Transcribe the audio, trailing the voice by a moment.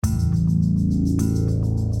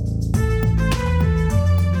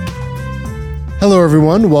Hello,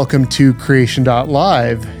 everyone. Welcome to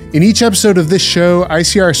Creation.Live. In each episode of this show,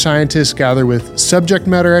 ICR scientists gather with subject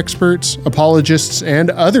matter experts, apologists, and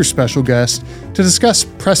other special guests to discuss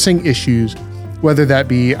pressing issues, whether that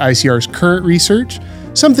be ICR's current research,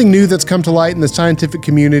 something new that's come to light in the scientific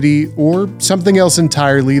community, or something else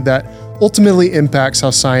entirely that ultimately impacts how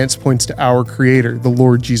science points to our Creator, the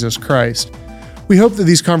Lord Jesus Christ. We hope that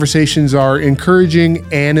these conversations are encouraging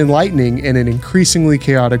and enlightening in an increasingly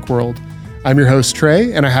chaotic world. I'm your host,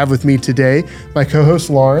 Trey, and I have with me today my co-host,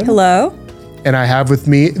 Lauren. Hello. And I have with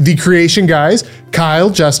me the Creation guys, Kyle,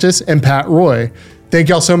 Justice, and Pat Roy. Thank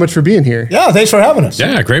y'all so much for being here. Yeah, thanks for having us.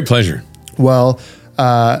 Yeah, great pleasure. Well,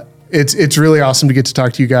 it's really awesome to get to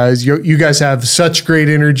talk to you guys. You guys have such great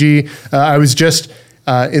energy. I was just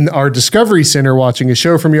in our Discovery Center watching a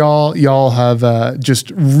show from y'all. Y'all have just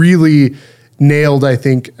really nailed, I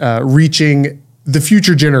think, reaching the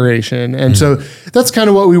future generation. And so that's kind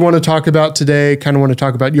of what we want to talk about today. Kind of want to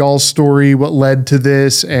talk about y'all's story, what led to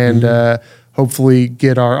this, and hopefully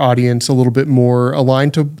get our audience a little bit more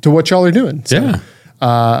aligned to what y'all are doing. So, Yeah.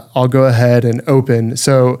 I'll go ahead and open.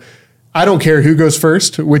 So I don't care who goes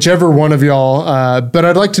first, whichever one of y'all, but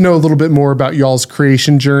I'd like to know a little bit more about y'all's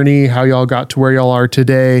creation journey, how y'all got to where y'all are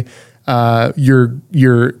today,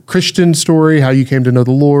 your Christian story, how you came to know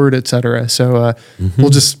the Lord, etc. So we'll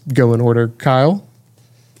just go in order. Kyle?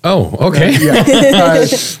 Oh, okay. Yeah.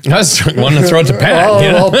 I was wanting to throw it to Pat.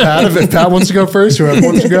 you know? Well, Pat, if Pat wants to go first, whoever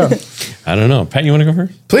wants to go. I don't know. Pat, you want to go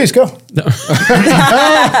first? Please go. No.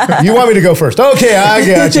 You want me to go first? Okay, I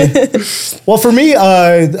got you. Well, for me,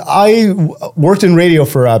 I worked in radio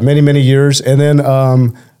for many, many years, and then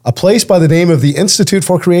a place by the name of the Institute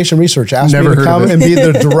for Creation Research asked me to come and be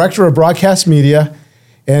the director of broadcast media.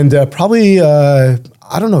 And probably,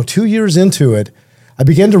 2 years into it, I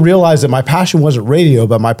began to realize that my passion wasn't radio,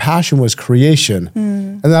 but my passion was creation.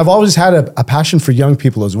 And I've always had a passion for young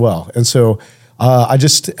people as well. And so I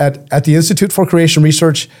just, at the Institute for Creation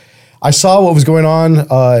Research, I saw what was going on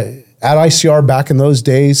at ICR back in those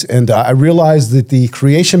days. And I realized that the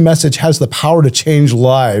creation message has the power to change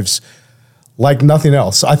lives like nothing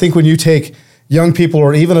else. I think when you take young people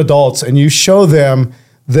or even adults and you show them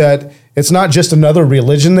that it's not just another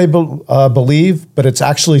religion they believe, but it's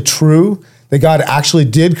actually true, that God actually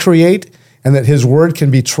did create and that his word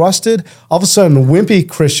can be trusted, all of a sudden wimpy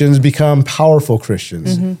Christians become powerful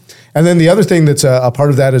Christians. Mm-hmm. And then the other thing that's a part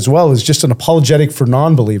of that as well is just an apologetic for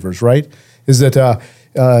non-believers, right? Is that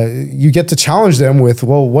you get to challenge them with,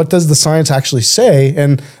 well, what does the science actually say?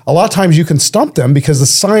 And a lot of times you can stump them because the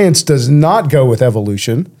science does not go with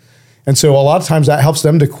evolution. And so a lot of times that helps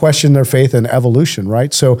them to question their faith in evolution,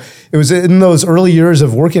 right? So it was in those early years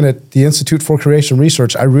of working at the Institute for Creation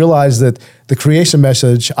Research, I realized that the creation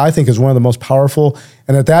message, I think, is one of the most powerful.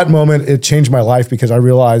 And at that moment, it changed my life because I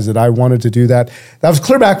realized that I wanted to do that. That was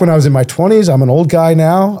clear back when I was in my 20s. I'm an old guy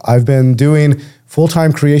now. I've been doing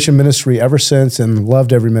full-time creation ministry ever since and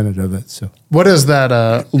loved every minute of it. So, what does that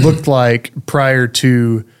look like prior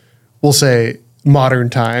to, we'll say, modern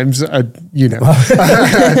times? Well, back in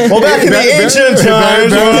the ancient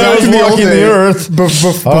times, when I was walking the earth,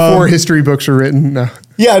 before history books were written. No.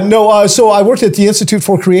 Yeah, no. So I worked at the Institute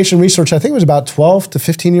for Creation Research. I think it was about 12 to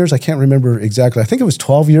 15 years. I can't remember exactly. I think it was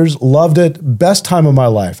 12 years. Loved it. Best time of my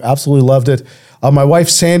life. Absolutely loved it. My wife,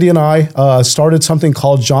 Sandy, and I started something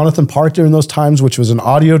called Jonathan Park during those times, which was an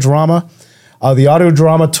audio drama. The audio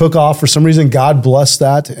drama took off. For some reason, God blessed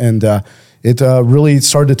that, and it really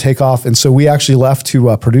started to take off. And so we actually left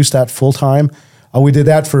to produce that full time. We did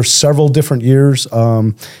that for several different years.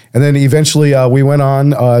 And then eventually we went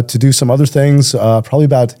on to do some other things, probably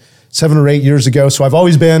about 7 or 8 years ago. So I've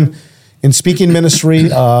always been in speaking ministry.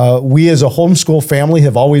 We as a homeschool family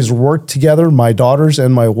have always worked together, my daughters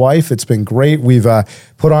and my wife. It's been great. We've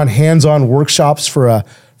put on hands-on workshops for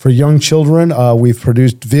young children. We've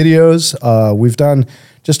produced videos. We've done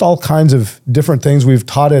just all kinds of different things. We've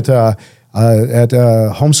taught at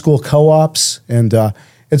homeschool co-ops, and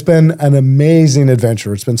it's been an amazing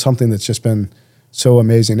adventure. It's been something that's just been so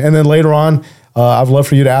amazing. And then later on, I'd love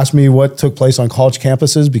for you to ask me what took place on college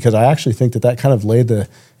campuses, because I actually think that kind of laid the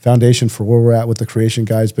foundation for where we're at with the creation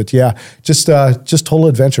guys. But yeah, just total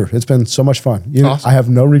adventure. It's been so much fun. Awesome. I have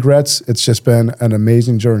no regrets. It's just been an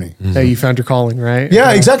amazing journey. Mm-hmm. Hey, you found your calling, right?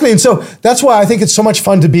 Yeah, exactly. And so that's why I think it's so much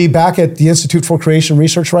fun to be back at the Institute for Creation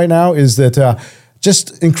Research right now, is that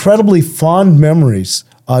just incredibly fond memories.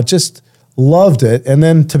 Just loved it. And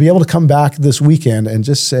then to be able to come back this weekend and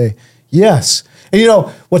just say, Yes.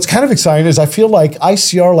 And what's kind of exciting is I feel like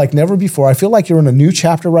ICR like never before. I feel like you're in a new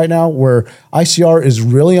chapter right now where ICR is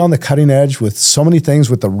really on the cutting edge with so many things,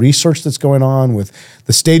 with the research that's going on, with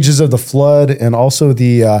the stages of the flood, and also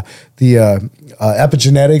the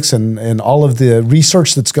epigenetics and all of the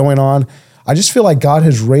research that's going on. I just feel like God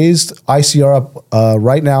has raised ICR up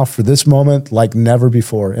right now for this moment like never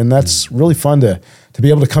before. And that's really fun to be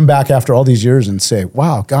able to come back after all these years and say,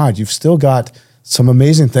 wow, God, you've still got some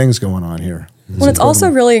amazing things going on here. Well, it's also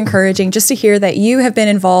really encouraging just to hear that you have been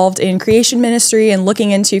involved in creation ministry and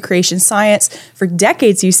looking into creation science for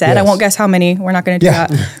decades, you said. Yes. I won't guess how many. We're not going to do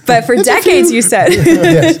that. But for decades, you said.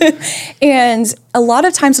 Yes. And a lot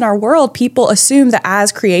of times in our world, people assume that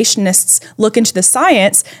as creationists look into the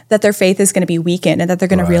science, that their faith is going to be weakened and that they're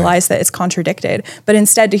going to realize that it's contradicted. But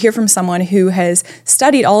instead, to hear from someone who has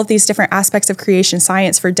studied all of these different aspects of creation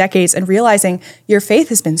science for decades and realizing your faith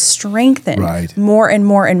has been strengthened more and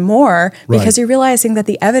more and more because you're realizing that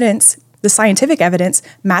the evidence, the scientific evidence,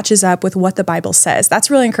 matches up with what the Bible says.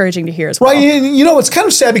 That's really encouraging to hear as well. Right. It's kind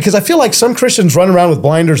of sad because I feel like some Christians run around with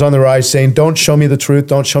blinders on their eyes saying, don't show me the truth,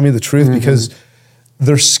 don't show me the truth, because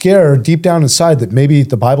they're scared deep down inside that maybe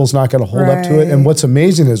the Bible's not going to hold up to it. And what's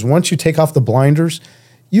amazing is once you take off the blinders,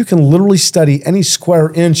 you can literally study any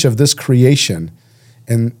square inch of this creation,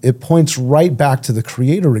 and it points right back to the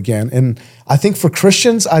Creator again. And I think for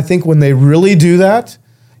Christians, when they really do that,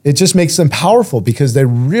 it just makes them powerful because they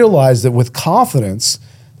realize that with confidence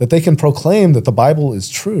that they can proclaim that the Bible is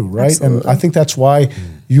true, right? Absolutely. And I think that's why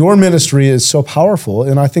your ministry is so powerful,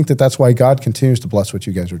 and I think that that's why God continues to bless what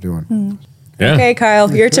you guys are doing. Yeah. Okay,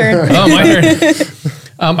 Kyle, your turn. Oh, my turn.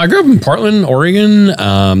 I grew up in Portland, Oregon.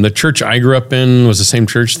 The church I grew up in was the same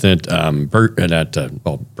church that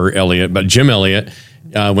Jim Elliott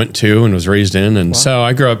went to and was raised in. And so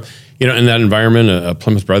I grew up, in that environment, a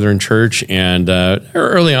Plymouth Brethren church, and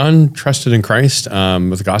early on trusted in Christ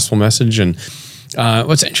with the gospel message. And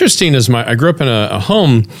what's interesting is I grew up in a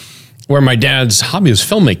home where my dad's hobby was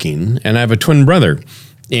filmmaking, and I have a twin brother.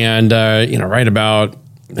 And, right about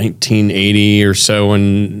 1980 or so,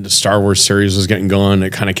 when the Star Wars series was getting going,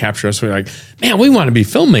 it kind of captured us. We were like, man, we want to be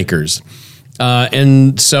filmmakers.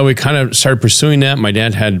 And so we kind of started pursuing that. My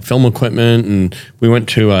dad had film equipment, and we went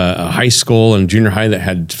to a high school and junior high that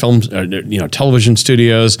had television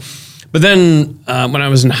studios. But then when I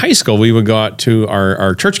was in high school, we would go out to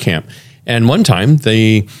our church camp. And one time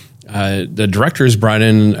the directors brought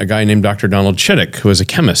in a guy named Dr. Donald Chittick, who was a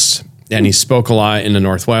chemist, and he spoke a lot in the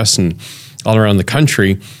Northwest and all around the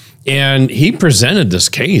country. And he presented this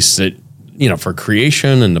case that, for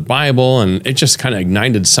creation and the Bible, and it just kind of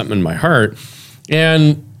ignited something in my heart.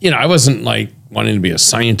 And, I wasn't like wanting to be a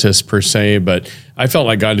scientist per se, but I felt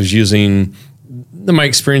like God was using my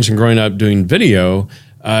experience in growing up doing video.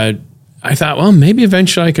 I thought, well, maybe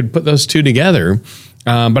eventually I could put those two together.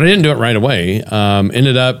 But I didn't do it right away.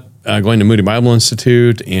 Ended up going to Moody Bible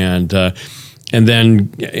Institute and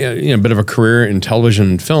then a bit of a career in television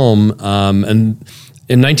and film. And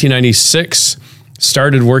in 1996,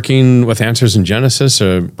 started working with Answers in Genesis,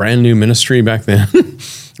 a brand new ministry back then,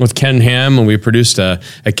 with Ken Ham, and we produced a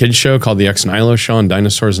kids show called The Ex Nihilo Show on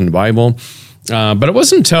dinosaurs in the Bible. But it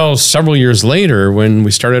wasn't until several years later, when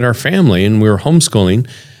we started our family and we were homeschooling,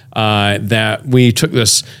 that we took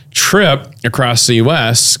this trip across the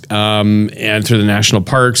U.S. And through the national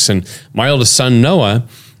parks. And my oldest son, Noah,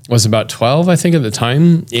 was about 12, I think, at the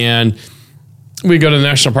time. And we go to the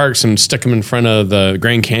national parks and stick him in front of the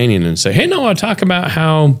Grand Canyon and say, hey, Noah, talk about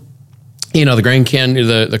how, the Grand Canyon,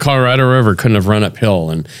 the Colorado River couldn't have run uphill.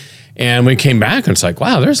 And we came back and it's like,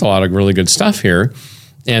 wow, there's a lot of really good stuff here.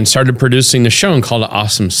 And started producing the show and called it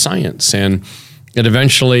Awesome Science. And it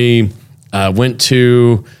eventually went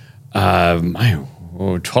to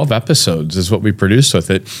 12 episodes is what we produced with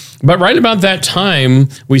it. But right about that time,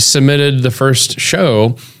 we submitted the first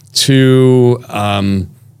show to,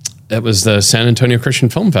 that was the San Antonio Christian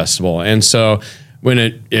Film Festival. And so when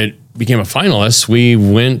it became a finalist, we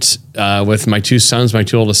went with my two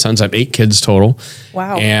oldest sons. I have 8 kids total.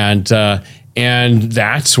 Wow. And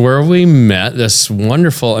that's where we met this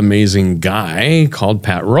wonderful, amazing guy called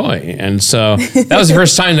Pat Roy. And so that was the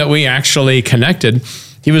first time that we actually connected.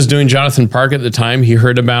 He was doing Jonathan Park at the time. He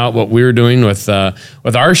heard about what we were doing with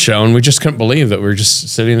our show, and we just couldn't believe that we were just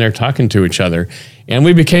sitting there talking to each other. And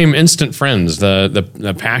we became instant friends.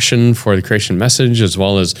 The passion for the creation message, as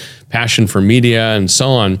well as passion for media and so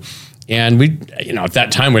on. And we, at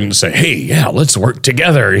that time, we didn't say, hey, yeah, let's work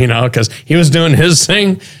together, because he was doing his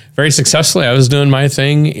thing very successfully. I was doing my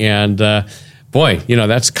thing. And boy,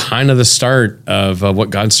 that's kind of the start of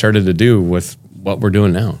what God started to do with what we're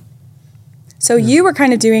doing now. So you were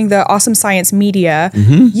kind of doing the Awesome Science Media.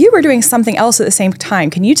 You were doing something else at the same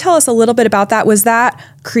time. Can you tell us a little bit about that? Was that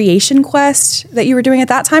Creation Quest that you were doing at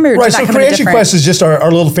that time? Or right, so Creation Quest is just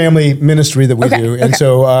our little family ministry that we do. And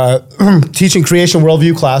so teaching creation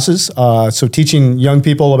worldview classes, so teaching young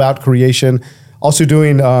people about creation, also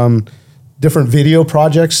doing different video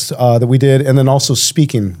projects that we did, and then also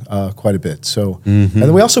speaking quite a bit. So, and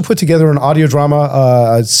then we also put together an audio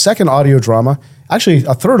drama, a second audio drama, actually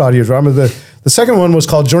a third audio drama. The second one was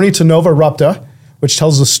called Journey to Nova Rupta, which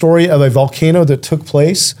tells the story of a volcano that took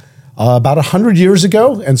place about 100 years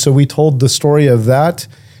ago. And so we told the story of that.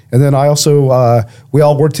 And then I also, we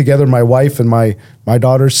all worked together, my wife and my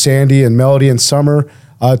daughters, Sandy and Melody and Summer,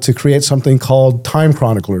 to create something called Time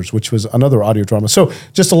Chroniclers, which was another audio drama. So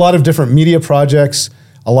just a lot of different media projects,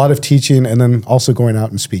 a lot of teaching, and then also going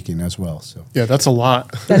out and speaking as well. So yeah, that's a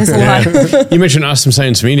lot. That is a lot. You mentioned Awesome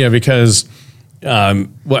Science Media because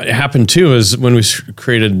what happened too is when we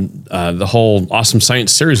created the whole Awesome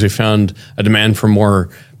Science series, we found a demand for more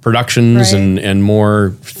productions and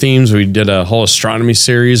more themes. We did a whole astronomy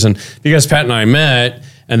series, and because Pat and I met,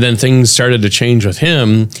 and then things started to change with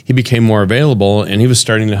him, he became more available, and he was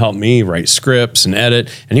starting to help me write scripts and edit.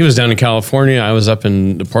 And he was down in California. I was up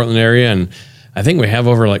in the Portland area, and I think we have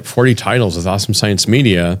over like 40 titles with Awesome Science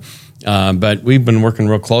Media. But we've been working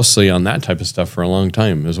real closely on that type of stuff for a long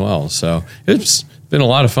time as well. So it's been a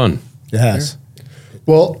lot of fun. It has.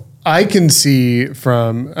 Well, I can see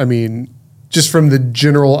just from the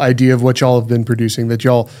general idea of what y'all have been producing, that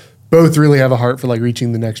y'all both really have a heart for like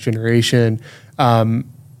reaching the next generation.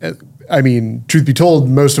 Truth be told,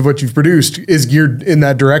 most of what you've produced is geared in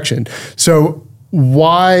that direction. So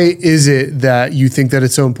why is it that you think that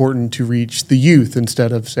it's so important to reach the youth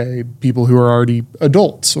instead of, say, people who are already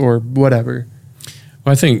adults or whatever?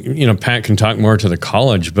 Well, I think, Pat can talk more to the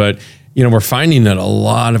college, but, we're finding that a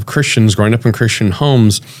lot of Christians growing up in Christian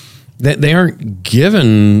homes, that they aren't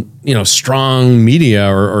given, strong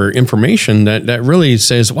media or information that really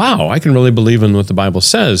says, wow, I can really believe in what the Bible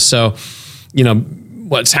says. So,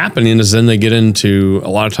 what's happening is then they get into a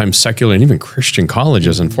lot of times secular and even Christian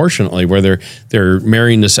colleges, unfortunately, where they're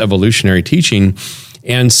marrying this evolutionary teaching.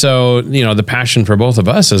 And so, the passion for both of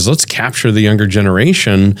us is let's capture the younger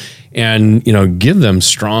generation and, give them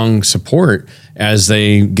strong support as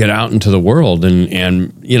they get out into the world.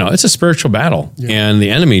 And it's a spiritual battle. Yeah. And the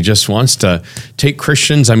enemy just wants to take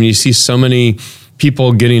Christians. I mean, you see so many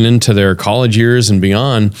people getting into their college years and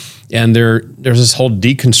beyond, and there's this whole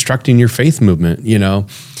deconstructing your faith movement,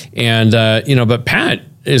 and, but Pat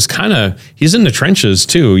is he's in the trenches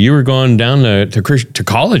too. You were going down to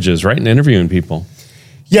colleges, right? And interviewing people.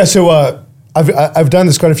 Yeah. So, I've done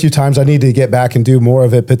this quite a few times. I need to get back and do more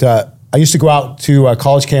of it, but, I used to go out to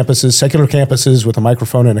college campuses, secular campuses with a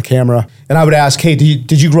microphone and a camera. And I would ask, hey,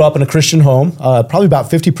 did you grow up in a Christian home? Probably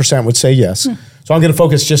about 50% would say yes. So I'm going to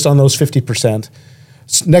focus just on those 50%.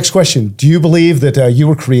 Next question, do you believe that you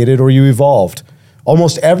were created or you evolved?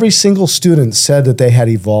 Almost every single student said that they had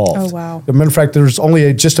evolved. Oh, wow. As a matter of fact, there's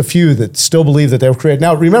only just a few that still believe that they were created.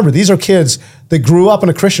 Now, remember, these are kids that grew up in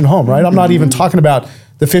a Christian home, right? I'm not even talking about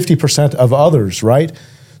the 50% of others, right?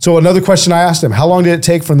 So another question I asked them, how long did it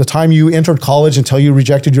take from the time you entered college until you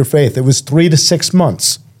rejected your faith? It was 3 to 6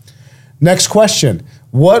 months. Next question,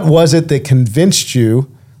 what was it that convinced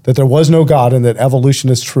you that there was no God and that evolution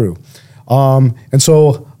is true? And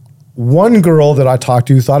so one girl that I talked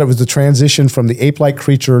to thought it was the transition from the ape-like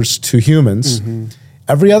creatures to humans.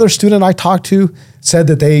 Every other student I talked to said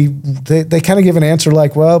that they kind of give an answer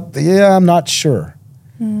like, well, yeah, I'm not sure.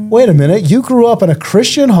 Wait a minute, you grew up in a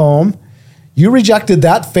Christian home, you rejected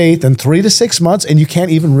that faith in 3 to 6 months, and you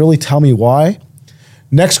can't even really tell me why?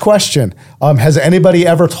 Next question. Has anybody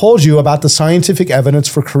ever told you about the scientific evidence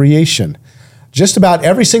for creation? Just about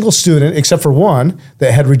every single student, except for one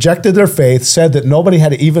that had rejected their faith, said that nobody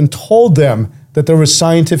had even told them that there was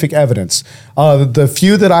scientific evidence. The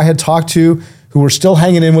few that I had talked to who were still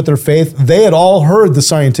hanging in with their faith, they had all heard the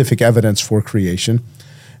scientific evidence for creation.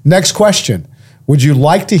 Next question. Would you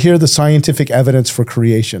like to hear the scientific evidence for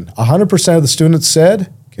creation? 100% of the students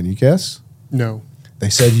said, can you guess? No. They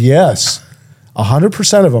said yes,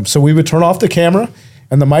 100% of them. So we would turn off the camera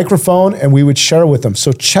and the microphone and we would share with them.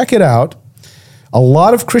 So check it out. A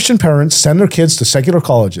lot of Christian parents send their kids to secular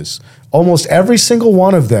colleges. Almost every single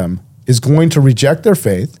one of them is going to reject their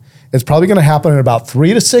faith. It's probably going to happen in about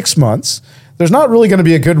 3 to 6 months. There's not really going to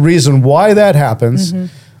be a good reason why that happens.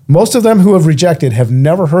 Most of them who have rejected have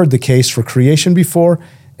never heard the case for creation before,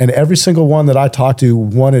 and every single one that I talked to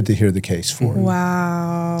wanted to hear the case for it.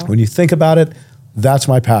 Wow. When you think about it, that's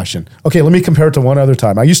my passion. Okay, let me compare it to one other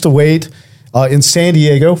time. I used to wait in San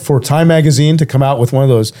Diego for Time Magazine to come out with one of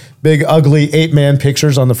those big, ugly 8-man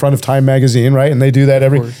pictures on the front of Time Magazine, right? And they do that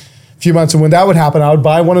every few months. And when that would happen, I would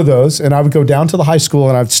buy one of those and I would go down to the high school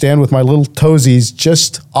and I'd stand with my little toesies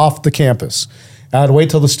just off the campus. And I'd wait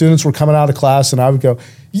till the students were coming out of class and I would go,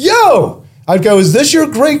 yo! I'd go, is this your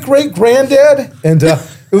great-great-granddad? And it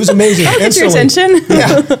was amazing. I'll get your attention.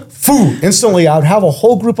 Instantly, I'd have a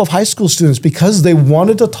whole group of high school students because they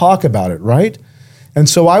wanted to talk about it, right? And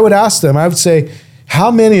so I would ask them, I would say, how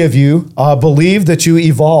many of you believe that you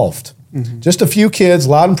evolved? Mm-hmm. Just a few kids,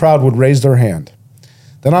 loud and proud, would raise their hand.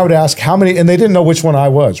 Then I would ask how many, and they didn't know which one I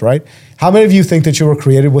was, right? How many of you think that you were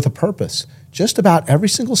created with a purpose? Just about every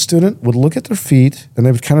single student would look at their feet and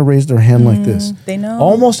they would kind of raise their hand like this. They know.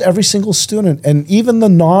 Almost every single student, and even the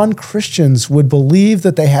non-Christians would believe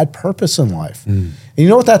that they had purpose in life. And you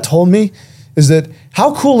know what that told me? Is that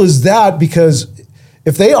how cool is that? Because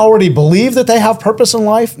if they already believe that they have purpose in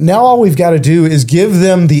life, now all we've got to do is give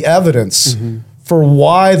them the evidence for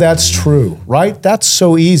why that's true, right? That's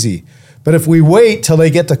so easy. But if we wait till they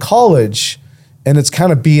get to college and it's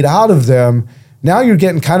kind of beat out of them, now you're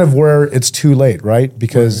getting kind of where it's too late, right?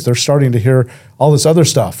 Because they're starting to hear all this other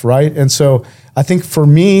stuff, right? And so I think for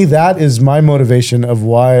me, that is my motivation of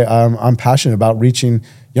why I'm passionate about reaching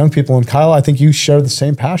young people. And Kyle, I think you share the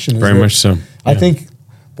same passion. Very much so. Yeah. I think,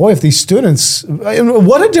 boy, if these students, and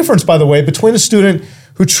what a difference, by the way, between a student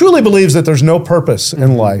who truly believes that there's no purpose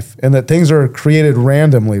in life and that things are created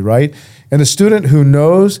randomly, right? And a student who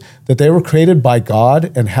knows that they were created by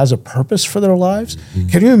God and has a purpose for their lives.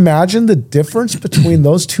 Can you imagine the difference between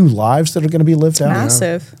those two lives that are going to be lived out?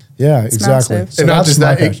 Massive. Yeah, exactly. Massive. So and not just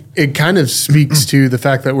that, passion. it kind of speaks to the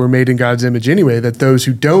fact that we're made in God's image anyway, that those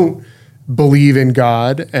who don't believe in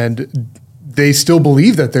God and they still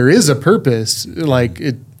believe that there is a purpose, like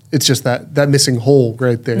it's just that missing hole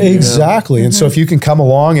right there. Exactly. You know? And so if you can come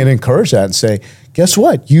along and encourage that and say, guess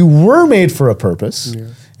what? You were made for a purpose. Yeah.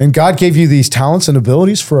 And God gave you these talents and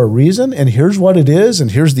abilities for a reason, and here's what it is, and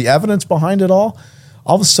here's the evidence behind it all.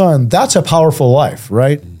 All of a sudden, that's a powerful life,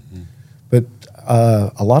 right? But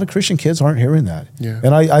a lot of Christian kids aren't hearing that. Yeah.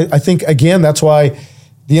 And I think, again, that's why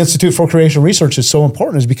the Institute for Creation Research is so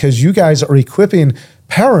important, is because you guys are equipping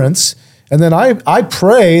parents. And then I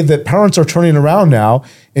pray that parents are turning around now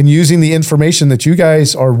and using the information that you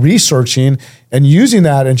guys are researching and using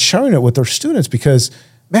that and sharing it with their students, because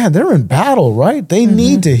man, they're in battle, right? They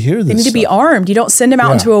need to hear this. They need to be armed. You don't send them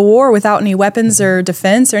out into a war without any weapons or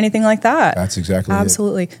defense or anything like that. That's exactly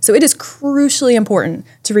Absolutely. So it is crucially important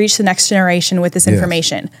to reach the next generation with this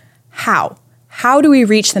information. How? How do we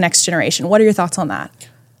reach the next generation? What are your thoughts on that?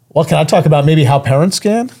 Well, can I talk about maybe how parents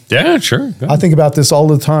can? Yeah, sure. I think about this all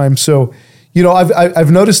the time. So, you know, I've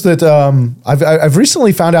noticed that I've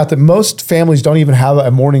recently found out that most families don't even have a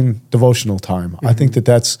morning devotional time. I think that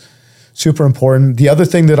that's super important. The other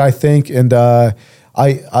thing that I think, and I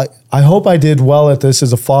hope I did well at this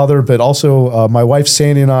as a father, but also my wife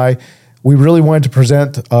Sandy and I, we really wanted to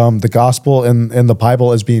present the gospel and the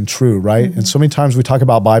Bible as being true, right? And so many times we talk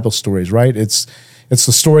about Bible stories, right? It's the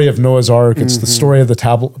story of Noah's Ark. It's the story of the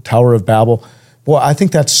Tower of Babel. Boy, I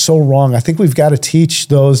think that's so wrong. I think we've got to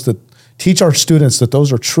teach our students that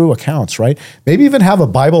those are true accounts, right? Maybe even have a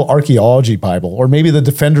Bible archaeology Bible, or maybe the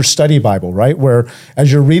Defender Study Bible, right? Where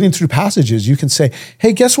as you're reading through passages, you can say,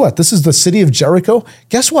 hey, guess what? This is the city of Jericho.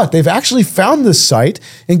 Guess what? They've actually found this site.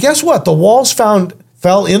 And guess what? The walls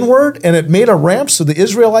fell inward and it made a ramp so the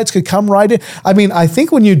Israelites could come right in. I mean, I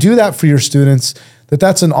think when you do that for your students,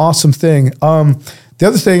 that's an awesome thing. The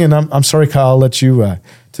other thing, and I'm sorry, Kyle, I'll let you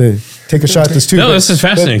to take a shot at this too. No, this is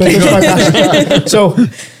fascinating.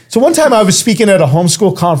 So one time I was speaking at a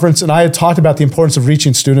homeschool conference and I had talked about the importance of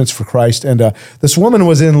reaching students for Christ. And this woman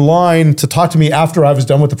was in line to talk to me after I was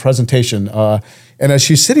done with the presentation. And as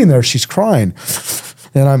she's sitting there, she's crying.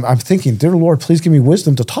 And I'm thinking, dear Lord, please give me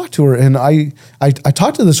wisdom to talk to her. And I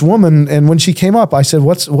talked to this woman, and when she came up, I said,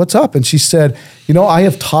 what's up? And she said, you know, I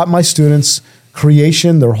have taught my students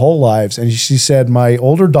creation their whole lives. And she said, my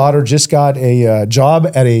older daughter just got a job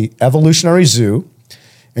at a evolutionary zoo.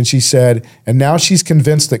 And she said, and now she's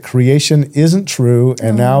convinced that creation isn't true,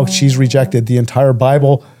 and now she's rejected the entire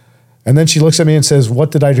Bible. And then she looks at me and says,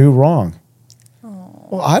 what did I do wrong?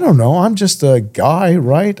 Well, I don't know. I'm just a guy,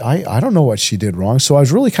 right? I don't know what she did wrong. So I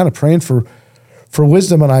was really kind of praying for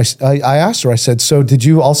wisdom, and I asked her, I said, so did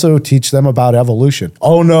you also teach them about evolution?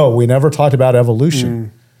 Oh, no, we never talked about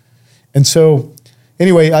evolution. And so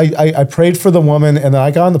anyway, I prayed for the woman, and then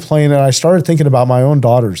I got on the plane, and I started thinking about my own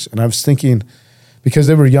daughters. And I was thinking, because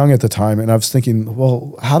they were young at the time, and I was thinking,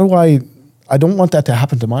 well, how do I don't want that to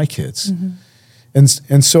happen to my kids.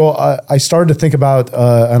 And so I started to think about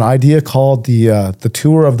an idea called the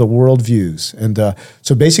tour of the worldviews. And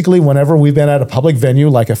so basically, whenever we've been at a public venue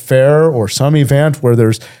like a fair or some event where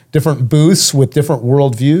there's different booths with different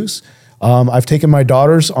worldviews, I've taken my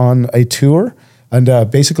daughters on a tour.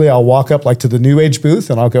 And basically, I'll walk up like to the New Age booth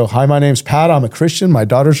and I'll go, "Hi, my name's Pat. I'm a Christian. My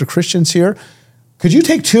daughters are Christians here. Could you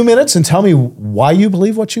take 2 minutes and tell me why you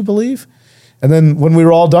believe what you believe?" And then when we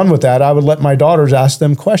were all done with that, I would let my daughters ask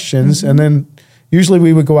them questions. And then usually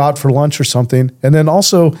we would go out for lunch or something. And then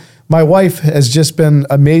also my wife has just been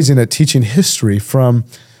amazing at teaching history from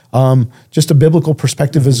just a biblical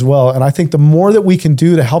perspective as well. And I think the more that we can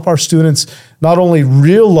do to help our students not only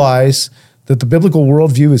realize that the biblical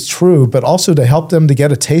worldview is true, but also to help them to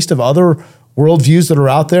get a taste of other worldviews that are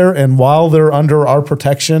out there. And while they're under our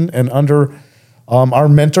protection and under our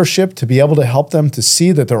mentorship, to be able to help them to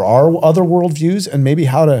see that there are other worldviews and maybe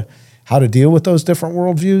how to deal with those different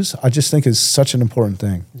worldviews, I just think is such an important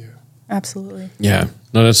thing. Yeah, absolutely. Yeah,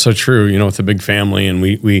 no, that's so true. You know, with a big family, and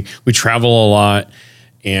we travel a lot,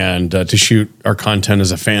 and to shoot our content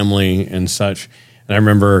as a family and such. And I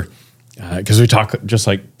remember, because we talk, just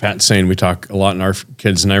like Pat's saying, we talk a lot in our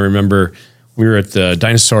kids. And I remember we were at the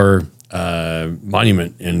dinosaur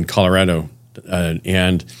monument in Colorado,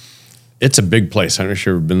 and it's a big place. I'm not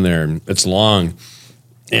sure if you've been there. It's long.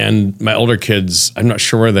 And my older kids, I'm not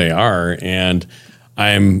sure where they are. And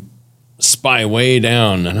I'm spy way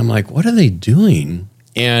down, and I'm like, what are they doing?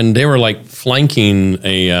 And they were like flanking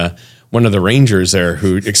one of the rangers there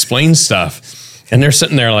who explains stuff. And they're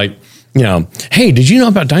sitting there like, you know, "Hey, did you know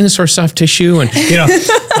about dinosaur soft tissue?" And, you know,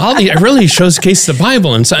 it really shows the case of the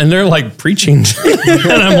Bible. And they're like preaching.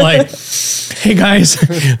 And I'm like, "Hey guys,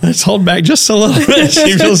 let's hold back just a little bit."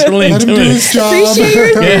 She feels really intimidated. Appreciate your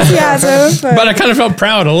enthusiasm. But I kind of felt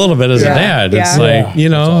proud a little bit as a dad. It's like, you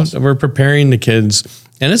know, awesome. We're preparing the kids,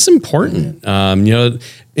 and it's important. You know,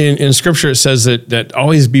 in Scripture it says that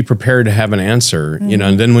always be prepared to have an answer. You know,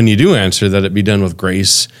 and then when you do answer, that it be done with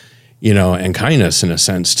grace, you know, and kindness in a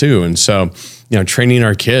sense too. And so, you know, training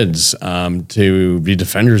our kids to be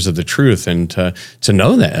defenders of the truth and to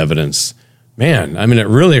know the evidence, man, I mean, it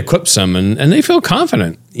really equips them and they feel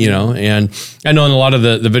confident, you know. And I know in a lot of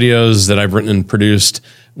the videos that I've written and produced,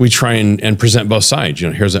 we try and present both sides. You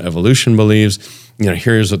know, here's what evolution believes, you know,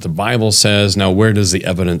 here's what the Bible says. Now, where does the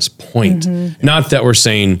evidence point? Not that we're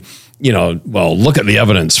saying, you know, well, look at the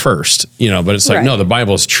evidence first, you know, but it's like, no, the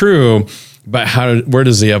Bible's true. But where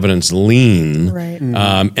does the evidence lean? Right.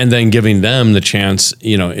 And then giving them the chance,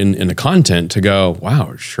 you know, in the content to go,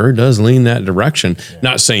 wow, it sure does lean that direction. Yeah.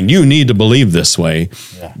 Not saying you need to believe this way,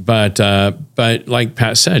 but like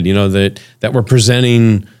Pat said, you know, that we're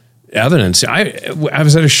presenting evidence. I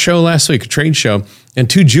was at a show last week, a trade show, and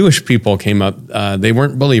 2 Jewish people came up. They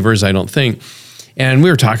weren't believers, I don't think. And we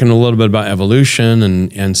were talking a little bit about evolution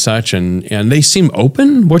and such, and they seem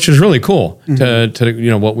open, which is really cool to you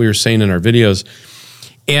know what we were saying in our videos.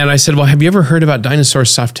 And I said, "Well, have you ever heard about dinosaur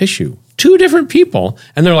soft tissue?" 2 different people,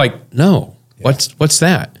 and they're like, "No, what's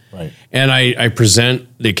that?" Right. And I present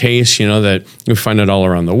the case, you know, that we find it all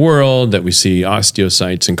around the world, that we see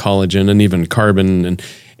osteocytes and collagen and even carbon,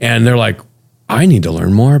 and they're like, I need to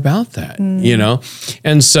learn more about that, you know?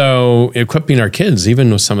 And so equipping our kids, even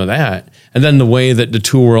with some of that, and then the way that the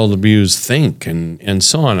 2 worldviews think and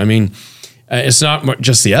so on. I mean, it's not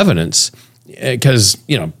just the evidence, because,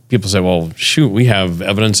 you know, people say, well, shoot, we have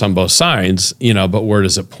evidence on both sides, you know, but where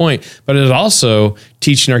does it point? But it's also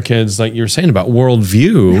teaching our kids, like you were saying, about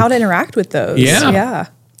worldview. How to interact with those. Yeah.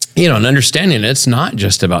 You know, and understanding it's not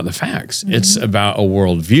just about the facts. It's about a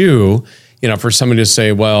worldview, you know, for somebody to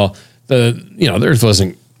say, well, the earth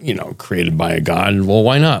wasn't, you know, created by a God. Well,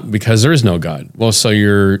 why not? Because there is no God. Well, so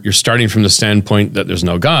you're starting from the standpoint that there's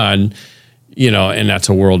no God, you know, and that's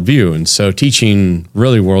a worldview. And so teaching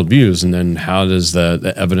really worldviews, and then how does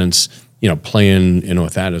the evidence, you know, play in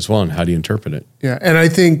with that as well, and how do you interpret it? Yeah, and I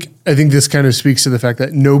think this kind of speaks to the fact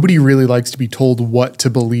that nobody really likes to be told what to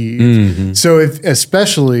believe. So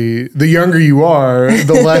especially the younger you are,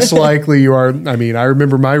 the less likely you are. I mean, I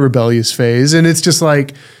remember my rebellious phase, and it's just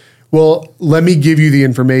like, well, let me give you the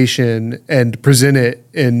information and present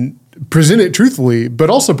it truthfully, but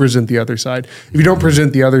also present the other side. If you don't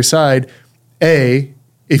present the other side, A,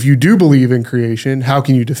 if you do believe in creation, how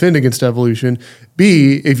can you defend against evolution?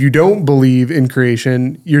 B, if you don't believe in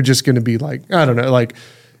creation, you're just going to be like, I don't know, like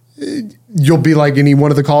you'll be like any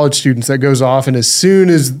one of the college students that goes off, and as soon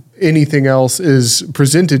as anything else is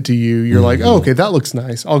presented to you, you're like, oh, okay, that looks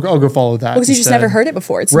nice. I'll go follow that. Because you just never heard it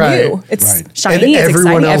before. It's new. It's shiny. And it's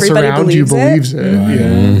everyone exciting. else Everybody around you believes it.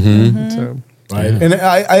 Yeah. So, And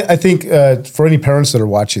I think for any parents that are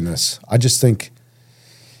watching this, I just think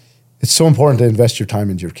it's so important to invest your time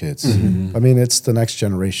into your kids. I mean, it's the next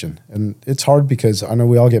generation. And it's hard because I know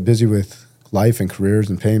we all get busy with life and careers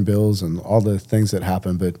and paying bills and all the things that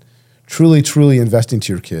happen, but truly, truly investing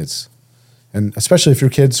to your kids. And especially if your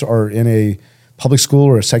kids are in a public school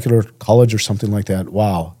or a secular college or something like that,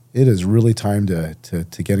 wow, it is really time to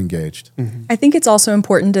get engaged. I think it's also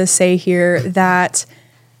important to say here that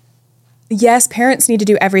yes, parents need to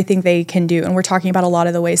do everything they can do, and we're talking about a lot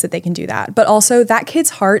of the ways that they can do that. But also, that kid's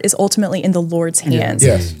heart is ultimately in the Lord's hands.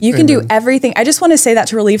 Yes. You can do everything. I just want to say that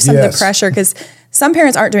to relieve some of the pressure, because some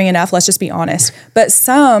parents aren't doing enough, let's just be honest. But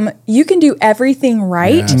some, you can do everything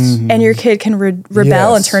right, and your kid can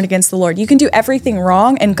rebel and turn against the Lord. You can do everything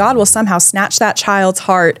wrong, and God will somehow snatch that child's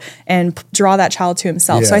heart and draw that child to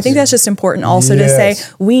himself. So I think that's just important also to say,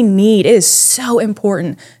 it is so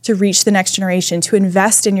important to reach the next generation, to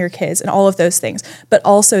invest in your kids and all of those things, but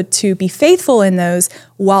also to be faithful in those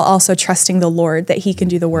while also trusting the Lord that he can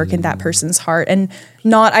do the work in that person's heart. And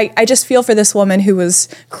not, I just feel for this woman who was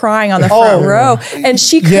crying on the front row, and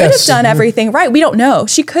she could have done everything right. We don't know.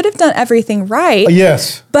 She could have done everything right.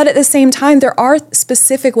 Yes. But at the same time, there are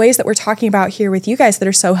specific ways that we're talking about here with you guys that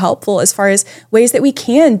are so helpful as far as ways that we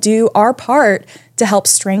can do our part to help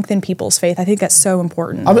strengthen people's faith. I think that's so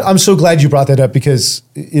important. I'm so glad you brought that up, because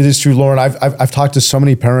it is true, Lauren. I've talked to so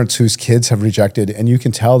many parents whose kids have rejected, and you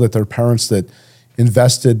can tell that they're parents that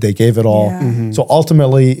invested, they gave it all. So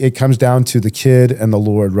ultimately, it comes down to the kid and the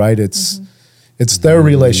Lord, right? It's their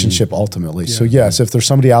relationship ultimately. So yes, if there's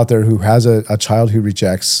somebody out there who has a child who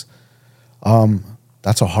rejects,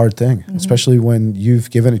 that's a hard thing, especially when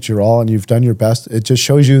you've given it your all and you've done your best. It just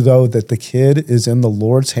shows you, though, that the kid is in the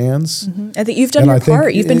Lord's hands. I think you've done your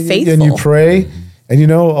part. You've been faithful. And you pray. And,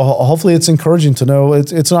 hopefully it's encouraging to know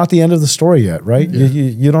it's not the end of the story yet, right?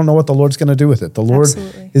 You don't know what the Lord's going to do with it. The Lord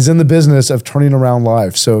is in the business of turning around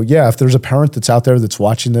lives. So, if there's a parent that's out there that's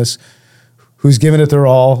watching this, who's given it their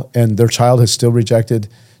all and their child has still rejected,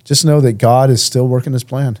 just know that God is still working his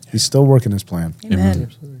plan. He's still working his plan.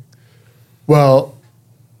 Amen. Well,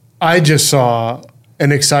 I just saw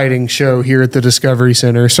an exciting show here at the Discovery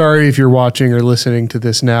Center. Sorry if you're watching or listening to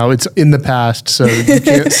this now. It's in the past, so you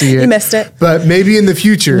can't see it. You missed it. But maybe in the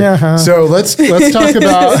future. So let's talk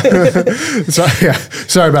about...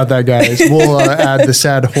 sorry about that, guys. We'll add the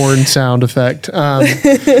sad horn sound effect.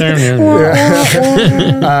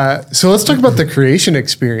 So let's talk about the creation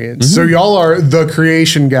experience. So y'all are the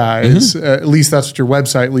creation guys. At least that's what your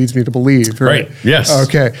website leads me to believe. Right? Yes.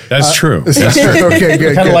 Okay. That's true. That's true. Okay,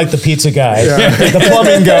 good. Kind of like the pizza guys. The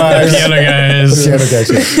plumbing guys. The piano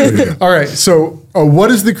guys. All right. So what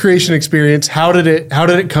is the creation experience? How did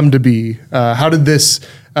it come to be? How did these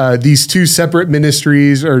two separate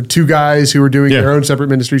ministries, or two guys who were doing their own separate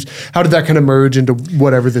ministries, how did that kind of merge into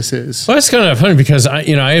whatever this is? Well, it's kind of funny because I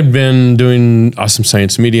had been doing awesome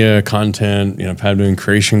science media content, I've had doing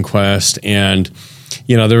Creation Quest, and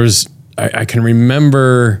there was I can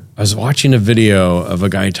remember I was watching a video of a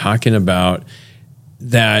guy talking about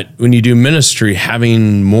that when you do ministry,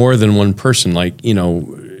 having more than one person,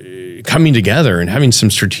 coming together and having some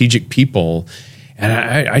strategic people. And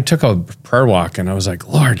I took a prayer walk and I was like,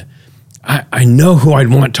 Lord, I know who I'd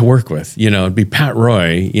want to work with, it'd be Pat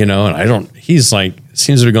Roy, and he's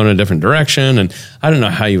seems to be going in a different direction. And I don't know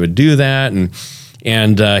how you would do that. And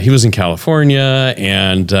he was in California,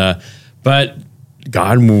 but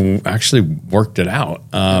God actually worked it out.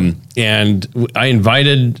 And I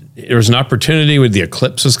there was an opportunity with the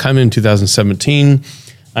eclipse was coming in 2017.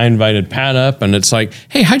 I invited Pat up, and it's like,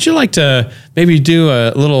 hey, how'd you like to maybe do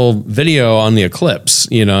a little video on the eclipse,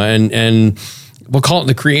 and we'll call it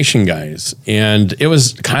the Creation Guys. And it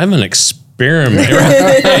was kind of an experiment.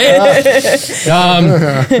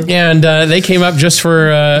 And they came up just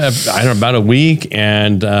for, about a week.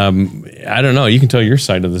 And I don't know, you can tell your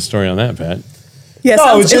side of the story on that, Pat. Yeah,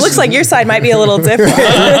 it looks like your side might be a little different.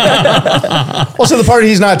 Well, so the part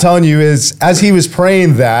he's not telling you is, as he was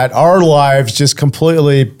praying that, our lives just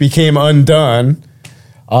completely became undone.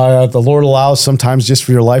 The Lord allows sometimes just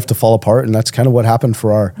for your life to fall apart, and that's kind of what happened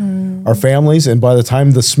for our families. And by the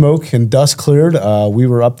time the smoke and dust cleared, we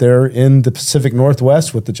were up there in the Pacific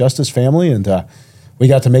Northwest with the Justice family, and we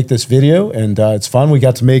got to make this video, and it's fun. We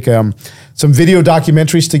got to make some video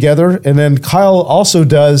documentaries together, and then Kyle also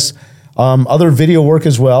does other video work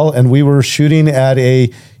as well, and we were shooting at a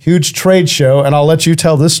huge trade show, and I'll let you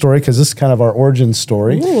tell this story because this is kind of our origin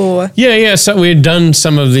story. Ooh. Yeah. So we had done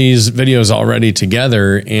some of these videos already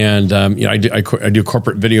together, and I do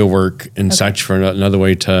corporate video work and such for another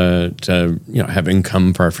way to have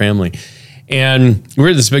income for our family. And we were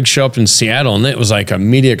at this big show up in Seattle, and it was like a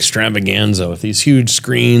media extravaganza with these huge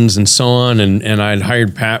screens and so on. And I'd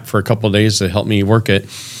hired Pat for a couple of days to help me work it.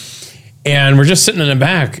 And we're just sitting in the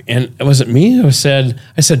back, and it wasn't me. I said,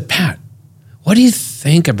 Pat, what do you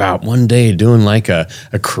think about one day doing like a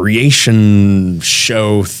creation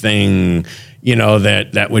show thing,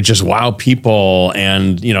 that would just wow people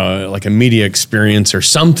and, like a media experience or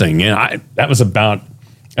something? And that was about,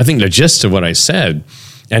 I think, the gist of what I said.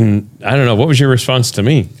 And I don't know, what was your response to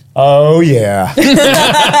me? Oh, yeah. You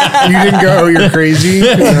didn't go, you're crazy?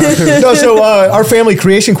 No, so our family,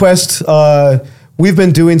 Creation Quest, we've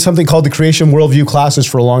been doing something called the Creation Worldview classes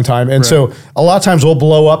for a long time. And so a lot of times we'll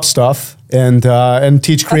blow up stuff and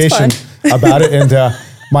teach creation about it. And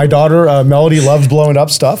my daughter, Melody, loves blowing up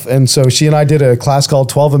stuff. And so she and I did a class called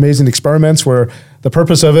 12 Amazing Experiments, where the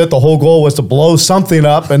purpose of it, the whole goal was to blow something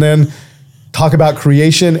up and then talk about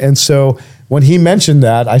creation. And so when he mentioned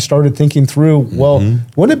that, I started thinking through,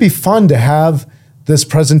 wouldn't it be fun to have this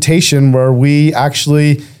presentation where we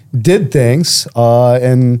actually did things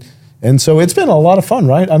and so it's been a lot of fun,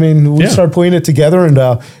 right? I mean, we started putting it together,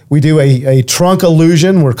 and we do a trunk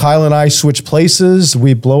illusion where Kyle and I switch places.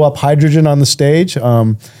 We blow up hydrogen on the stage.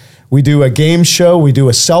 We do a game show. We do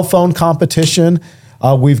a cell phone competition.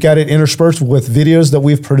 We've got it interspersed with videos that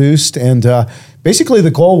we've produced. And basically the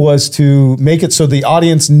goal was to make it so the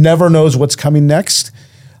audience never knows what's coming next.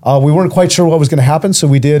 We weren't quite sure what was going to happen, so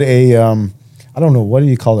we did I don't know, what do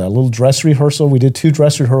you call that? A little dress rehearsal. We did 2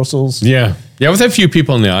 dress rehearsals. Yeah, with a few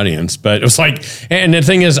people in the audience. But it was like, and the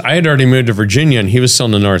thing is, I had already moved to Virginia and he was still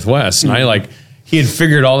in the Northwest. And he had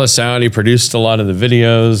figured all this out. He produced a lot of the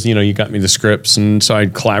videos. You got me the scripts. And so I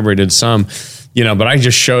collaborated some, but I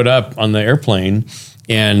just showed up on the airplane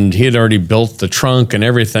and he had already built the trunk and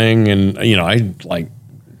everything. And, I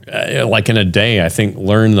like in a day, I think,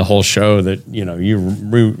 learned the whole show that, you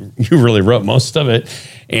really wrote most of it.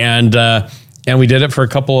 And we did it for a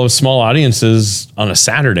couple of small audiences on a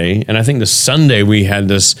Saturday. And I think the Sunday we had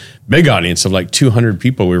this big audience of like 200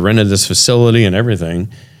 people. We rented this facility and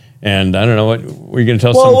everything. And I don't know, what were you going to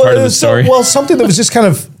tell some part of the story? Something that was just kind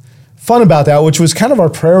of fun about that, which was kind of our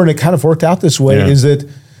prayer, and it kind of worked out this way, is that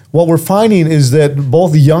what we're finding is that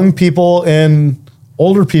both young people and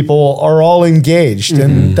older people are all engaged.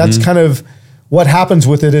 And that's kind of what happens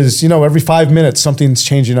with it is, every 5 minutes, something's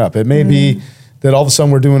changing up. It may be that all of a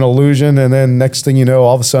sudden we're doing illusion, and then next thing you know,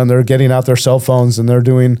 all of a sudden they're getting out their cell phones and they're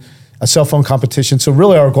doing a cell phone competition. So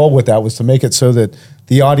really our goal with that was to make it so that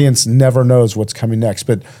the audience never knows what's coming next.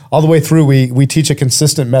 But all the way through, we teach a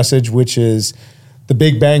consistent message, which is the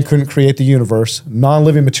Big Bang couldn't create the universe,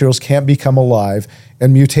 non-living materials can't become alive,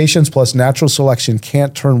 and mutations plus natural selection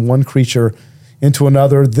can't turn one creature into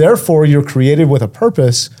another. Therefore, you're created with a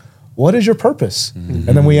purpose. What is your purpose? And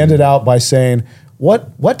then we ended out by saying,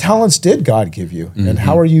 what talents did God give you, and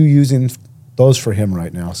how are you using those for Him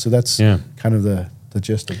right now? So that's kind of the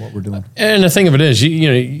gist of what we're doing. And the thing of it is,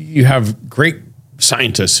 you have great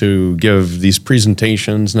scientists who give these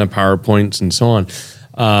presentations and have PowerPoints and so on.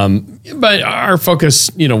 But our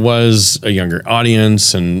focus, was a younger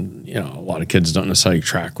audience, and a lot of kids don't necessarily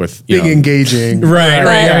track with engaging. Right.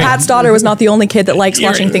 Pat's daughter was not the only kid that likes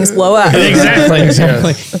watching things blow up.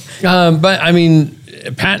 Exactly. But I mean,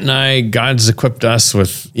 Pat and I, God's equipped us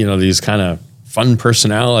with, these kind of fun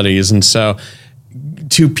personalities. And so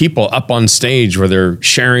 2 people up on stage where they're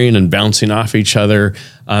sharing and bouncing off each other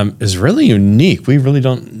is really unique. We really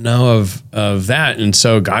don't know of that. And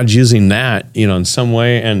so God's using that, in some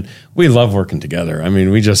way. And we love working together. I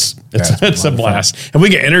mean, it's a blast. And we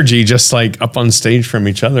get energy just like up on stage from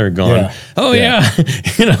each other going,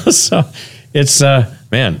 so it's,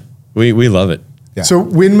 man, we love it. Yeah. So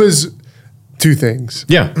when was... 2 things.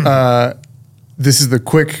 Yeah. This is the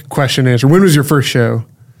quick question answer. When was your first show?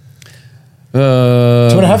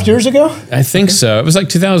 2.5 years ago? I think so. It was like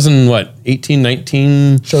 2018,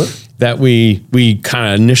 19. Sure. That we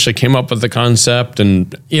kind of initially came up with the concept,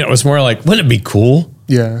 and it was more like, wouldn't it be cool?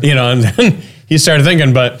 Yeah. And then he started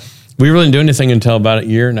thinking, but we really didn't do anything until about 1.5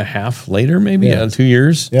 years later, maybe 2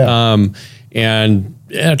 years. Yeah. And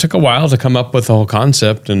it took a while to come up with the whole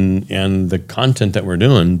concept and the content that we're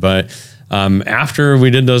doing, but after we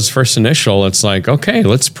did those first initial, it's like, okay,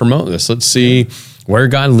 let's promote this. Let's see where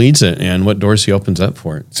God leads it and what doors He opens up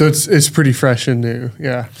for it. So it's pretty fresh and new.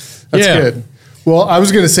 Yeah, that's good. Well, I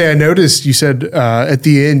was going to say, I noticed you said at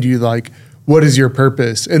the end, what is your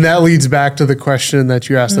purpose? And that leads back to the question that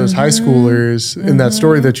you asked those high schoolers in that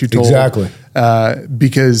story that you told. Exactly.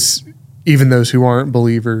 Because even those who aren't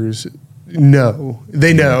believers know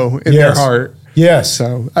in their heart. Yes.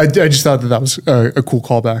 So I just thought that was a cool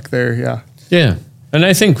callback there. Yeah. Yeah. And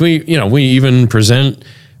I think we even present,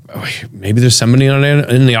 maybe there's somebody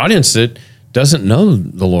in the audience that doesn't know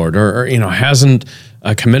the Lord or hasn't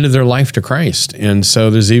committed their life to Christ. And so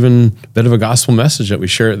there's even a bit of a gospel message that we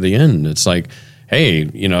share at the end. It's like, hey,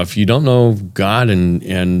 if you don't know God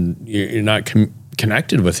and you're not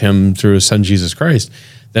connected with him through his son, Jesus Christ,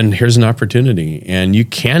 then here's an opportunity, and you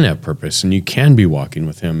can have purpose and you can be walking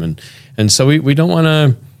with him. And so we don't want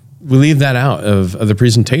to leave that out of the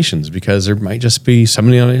presentations, because there might just be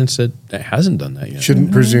somebody in the audience that hasn't done that yet.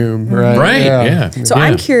 Shouldn't presume, right? Right, yeah. So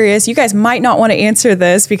I'm curious, you guys might not want to answer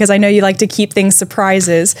this because I know you like to keep things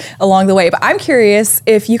surprises along the way, but I'm curious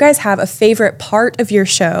if you guys have a favorite part of your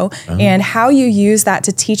show and how you use that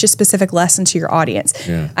to teach a specific lesson to your audience.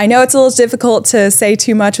 Yeah. I know it's a little difficult to say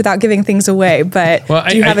too much without giving things away, but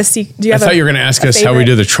do you have a secret? I thought you were going to ask us how we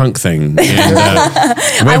do the trunk thing. And,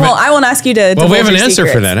 I won't ask you to. Well, we have an answer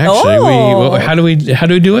for that, actually. Oh. How do we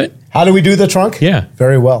do it? How do we do the trunk? Yeah.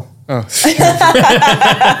 Very well. Oh.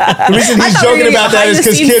 The reason he's joking about that is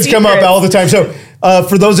because kids come up all the time. So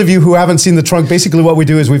for those of you who haven't seen the trunk, basically what we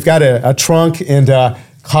do is we've got a trunk, and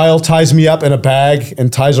Kyle ties me up in a bag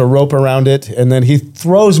and ties a rope around it, and then he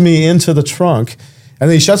throws me into the trunk. And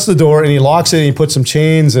then he shuts the door and he locks it and he puts some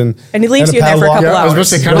chains and he leaves you in there for a couple hours. I was going to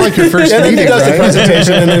say, kind of like your first meeting, and then he does right? the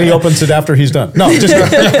presentation and then he opens it after he's done. No, just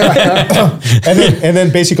and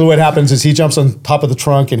then basically what happens is he jumps on top of the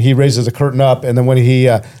trunk and he raises the curtain up, and then when he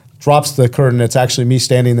drops the curtain, it's actually me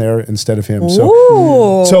standing there instead of him.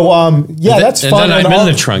 So that's fun. And then I'm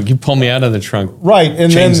in the trunk. You pull me out of the trunk, right?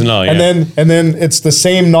 And chains then and all, and then it's the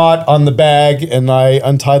same knot on the bag, and I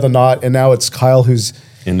untie the knot, and now it's Kyle who's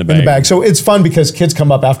in the bag. So it's fun because kids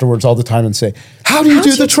come up afterwards all the time and say, "How do you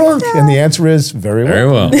do the trunk?" And the answer is very well. Very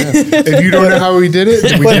well. If you don't know how we did it,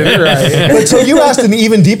 we did it right. But so you asked an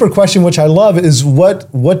even deeper question, which I love, is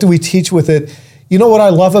what do we teach with it? You know what I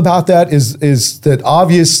love about that is that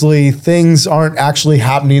obviously things aren't actually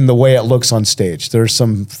happening the way it looks on stage. There's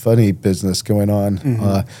some funny business going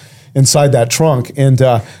on inside that trunk. And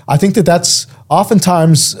I think that's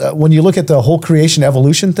oftentimes when you look at the whole creation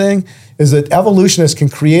evolution thing, is that evolutionists can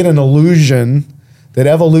create an illusion that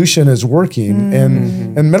evolution is working.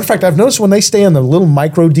 And matter of fact, I've noticed when they stay in the little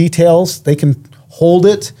micro details, they can hold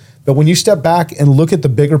it. But when you step back and look at the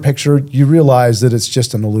bigger picture, you realize that it's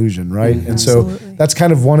just an illusion, right? And so that's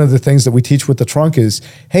kind of one of the things that we teach with the trunk is,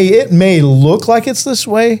 hey, it may look like it's this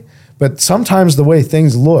way, but sometimes the way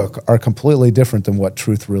things look are completely different than what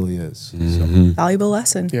truth really is. So. Valuable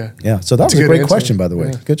lesson. Yeah. So that was a great question, by the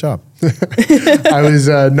way. Yeah. Good job. I was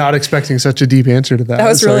not expecting such a deep answer to that. That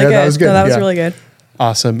was really good. That was good. No, that was really good.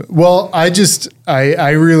 Awesome. Well, I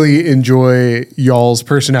really enjoy y'all's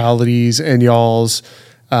personalities and y'all's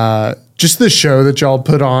just the show that y'all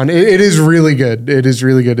put on. It is really good. It is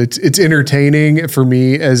really good. It's entertaining for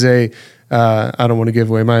me as a I don't want to give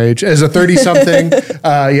away my age, as a 30-something.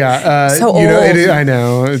 So old. I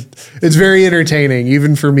know it's very entertaining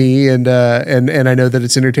even for me, and I know that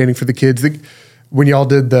it's entertaining for the kids. When y'all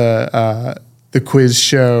did the quiz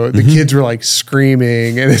show, the kids were like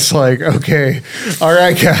screaming, and it's like, okay, all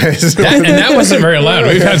right, guys. And that wasn't very loud.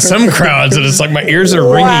 We've had some crowds that it's like my ears are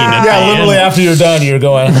ringing. Literally after you're done, you're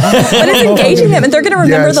going. But it's engaging them, and they're going to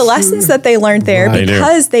remember the lessons that they learned there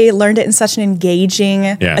because they learned it in such an engaging,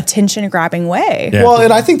 attention-grabbing way. Yeah. Well,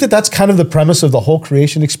 and I think that's kind of the premise of the whole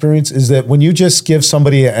creation experience is that when you just give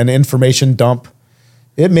somebody an information dump,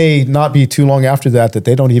 it may not be too long after that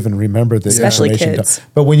they don't even remember the Especially information. Kids.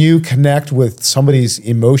 But when you connect with somebody's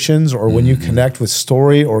emotions or when you connect with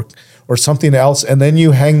story or something else, and then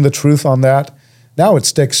you hang the truth on that, now it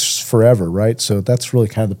sticks forever, right? So that's really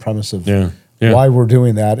kind of the premise of why we're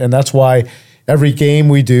doing that. And that's why every game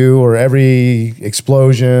we do or every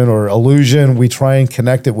explosion or illusion, we try and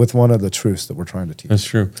connect it with one of the truths that we're trying to teach. That's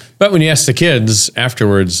true. But when you ask the kids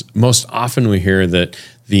afterwards, most often we hear that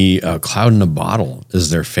the cloud in a bottle is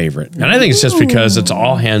their favorite. And I think it's just because it's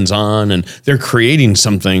all hands-on and they're creating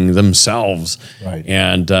something themselves. Right.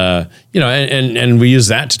 And, and we use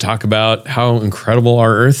that to talk about how incredible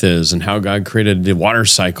our earth is and how God created the water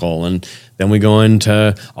cycle. And then we go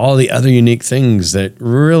into all the other unique things that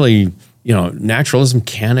really, naturalism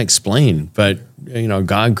can't explain. But,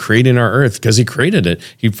 God creating our earth because he created it.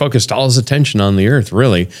 He focused all his attention on the earth,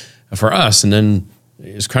 really, for us. And then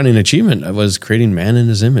his crowning achievement was creating man in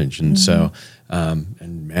his image. And so,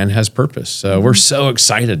 and man has purpose. So we're so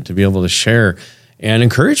excited to be able to share and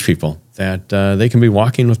encourage people that they can be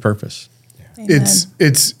walking with purpose.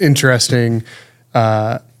 It's interesting.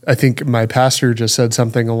 I think my pastor just said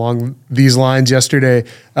something along these lines yesterday.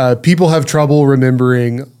 People have trouble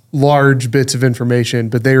remembering large bits of information,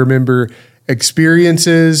 but they remember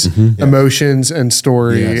experiences, emotions, and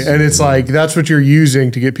story. Yes. And it's like, that's what you're using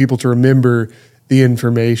to get people to remember the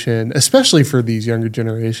information, especially for these younger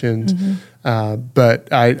generations.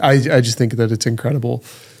 But I just think that it's incredible.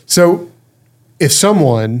 So if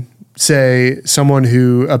someone, say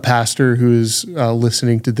a pastor who is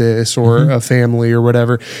listening to this, or a family or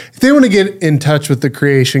whatever, if they want to get in touch with the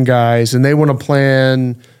Creation guys and they want to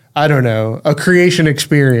plan, I don't know, a creation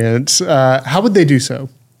experience, how would they do so?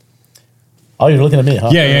 Oh, you're looking at me, huh?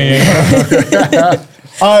 Yeah.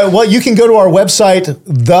 Well, you can go to our website,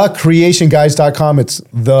 thecreationguys.com. It's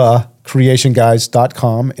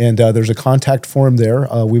thecreationguys.com, and there's a contact form there.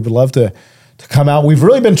 We would love to come out. We've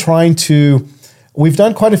really been we've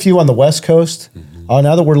done quite a few on the West Coast.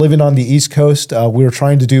 Now that we're living on the East Coast, we're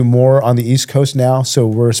trying to do more on the East Coast now, so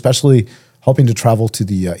we're especially hoping to travel to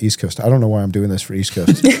the East Coast. I don't know why I'm doing this for East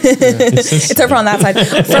Coast. It's over on that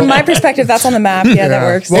side. From my perspective, that's on the map. Yeah, that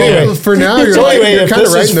works. Well, anyway, for now, you're kind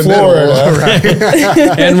of right in the middle.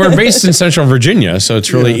 Right? And we're based in Central Virginia, so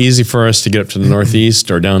it's really easy for us to get up to the Northeast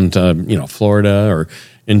or down to Florida or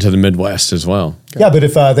into the Midwest as well. Yeah, but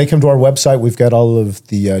if they come to our website, we've got all of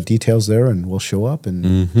the details there, and we'll show up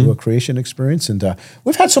and do a creation experience. And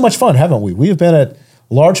we've had so much fun, haven't we? We have been at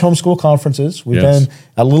large homeschool conferences. We've been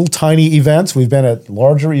at little tiny events. We've been at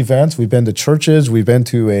larger events. We've been to churches. We've been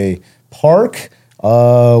to a park.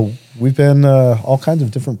 We've been all kinds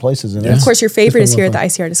of different places. And of course, your favorite is here at the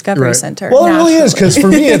ICR Discovery Center. Well, it really is, because for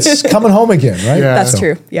me, it's coming home again, right? Yeah. That's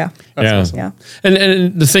true. Yeah. That's awesome.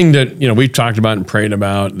 And the thing that, we've talked about and prayed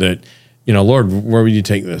about that, Lord, where would you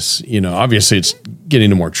take this? Obviously it's getting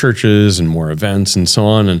to more churches and more events and so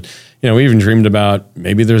on. And, we even dreamed about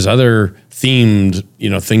maybe there's other themed,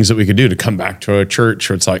 things that we could do to come back to a church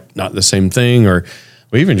where it's like not the same thing. Or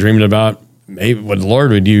we even dreamed about maybe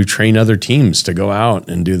would you train other teams to go out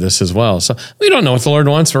and do this as well? So we don't know what the Lord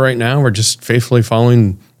wants, but right now we're just faithfully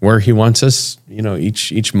following where he wants us,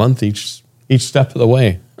 each month, each step of the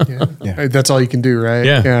way. That's all you can do, right?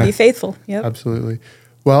 Yeah. Be faithful. Yep. Absolutely.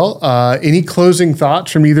 Well, any closing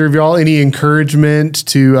thoughts from either of y'all? Any encouragement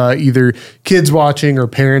to either kids watching or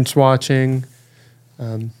parents watching?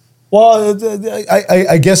 Well,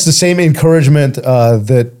 I guess the same encouragement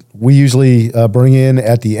that we usually bring in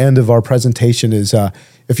at the end of our presentation is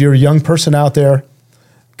if you're a young person out there,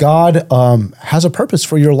 God has a purpose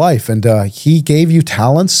for your life, and he gave you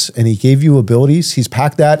talents and he gave you abilities. He's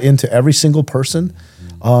packed that into every single person.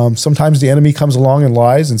 Sometimes the enemy comes along and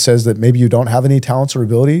lies and says that maybe you don't have any talents or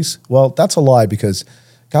abilities. Well, that's a lie, because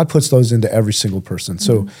God puts those into every single person.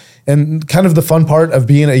 So, and kind of the fun part of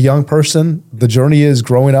being a young person, the journey is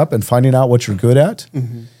growing up and finding out what you're good at.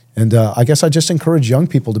 And I guess I just encourage young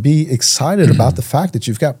people to be excited about the fact that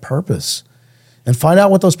you've got purpose, and find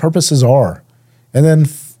out what those purposes are. And then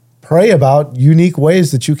pray about unique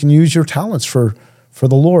ways that you can use your talents for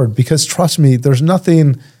the Lord. Because trust me, there's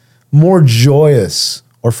nothing more joyous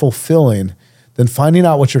or fulfilling than finding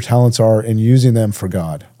out what your talents are and using them for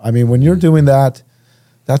God. I mean, when you're doing that,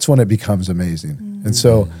 that's when it becomes amazing. And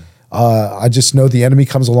so I just know the enemy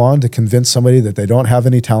comes along to convince somebody that they don't have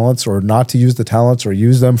any talents, or not to use the talents, or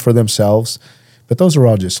use them for themselves. But those are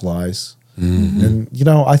all just lies. And,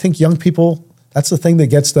 I think young people, that's the thing that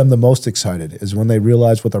gets them the most excited, is when they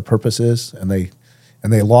realize what their purpose is, and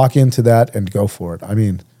they lock into that and go for it. I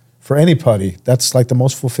mean, for anybody, that's like the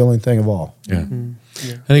most fulfilling thing of all. Yeah.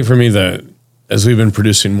 I think for me, as we've been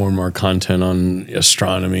producing more and more content on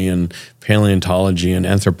astronomy and paleontology and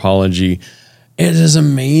anthropology, it is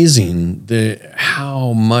amazing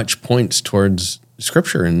how much points towards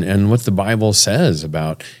Scripture and what the Bible says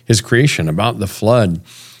about his creation, about the flood.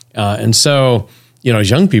 And so, as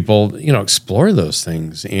young people, explore those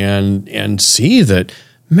things and see that,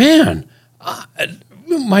 man,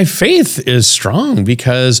 my faith is strong,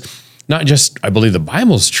 because not just I believe the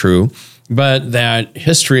Bible's true, but that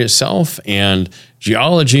history itself and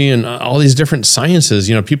geology and all these different sciences,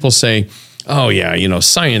 people say, oh yeah,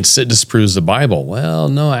 science, it disproves the Bible. Well,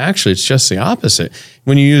 no, actually it's just the opposite.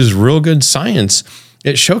 When you use real good science,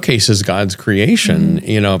 it showcases God's creation,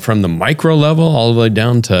 from the micro level all the way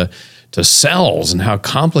down to cells and how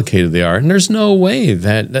complicated they are. And there's no way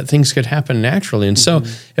that things could happen naturally. And so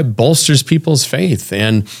it bolsters people's faith.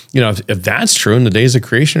 And, if that's true and the days of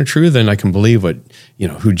creation are true, then I can believe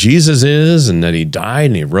who Jesus is, and that he died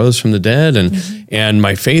and he rose from the dead. And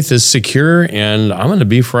my faith is secure, and I'm going to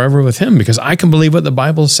be forever with him, because I can believe what the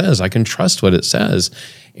Bible says. I can trust what it says.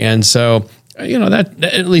 And so, that,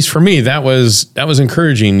 at least for me, that was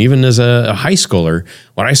encouraging. Even as a high schooler,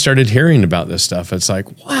 when I started hearing about this stuff, it's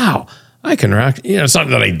like, wow, I can it's not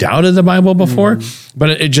that I doubted the Bible before,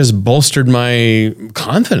 but it just bolstered my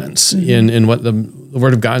confidence in what the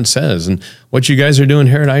Word of God says. And what you guys are doing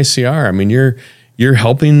here at ICR, I mean, you're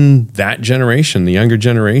helping that generation, the younger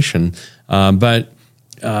generation, But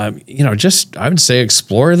just I would say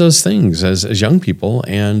explore those things as young people,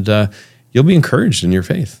 and you'll be encouraged in your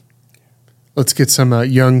faith. Let's get some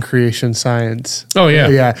young creation science. Oh, yeah.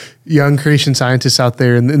 Yeah. Young creation scientists out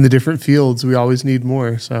there in the different fields. We always need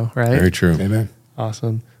more. So, right? Very true. Amen.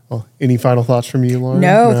 Awesome. Well, any final thoughts from you, Lauren?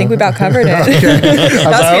 No, I think we about covered it. That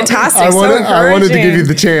was fantastic. I wanted to give you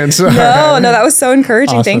the chance. No, that was so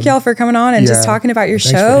encouraging. Awesome. Thank y'all for coming on and just talking about your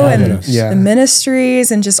show and the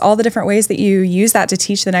ministries and just all the different ways that you use that to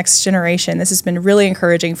teach the next generation. This has been really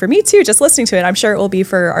encouraging for me too, just listening to it. I'm sure it will be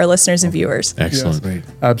for our listeners and viewers. Excellent. Yes.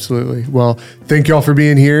 Absolutely. Well, thank y'all for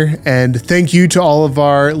being here. And thank you to all of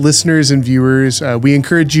our listeners and viewers. We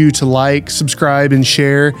encourage you to like, subscribe, and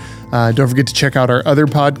share. Don't forget to check out our other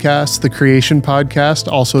podcast, the Creation Podcast,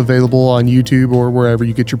 also available on YouTube or wherever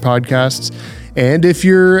you get your podcasts. And if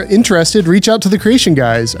you're interested, reach out to the Creation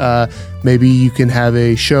guys. Maybe you can have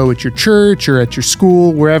a show at your church or at your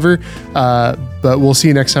school, wherever. But we'll see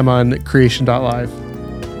you next time on Creation.Live.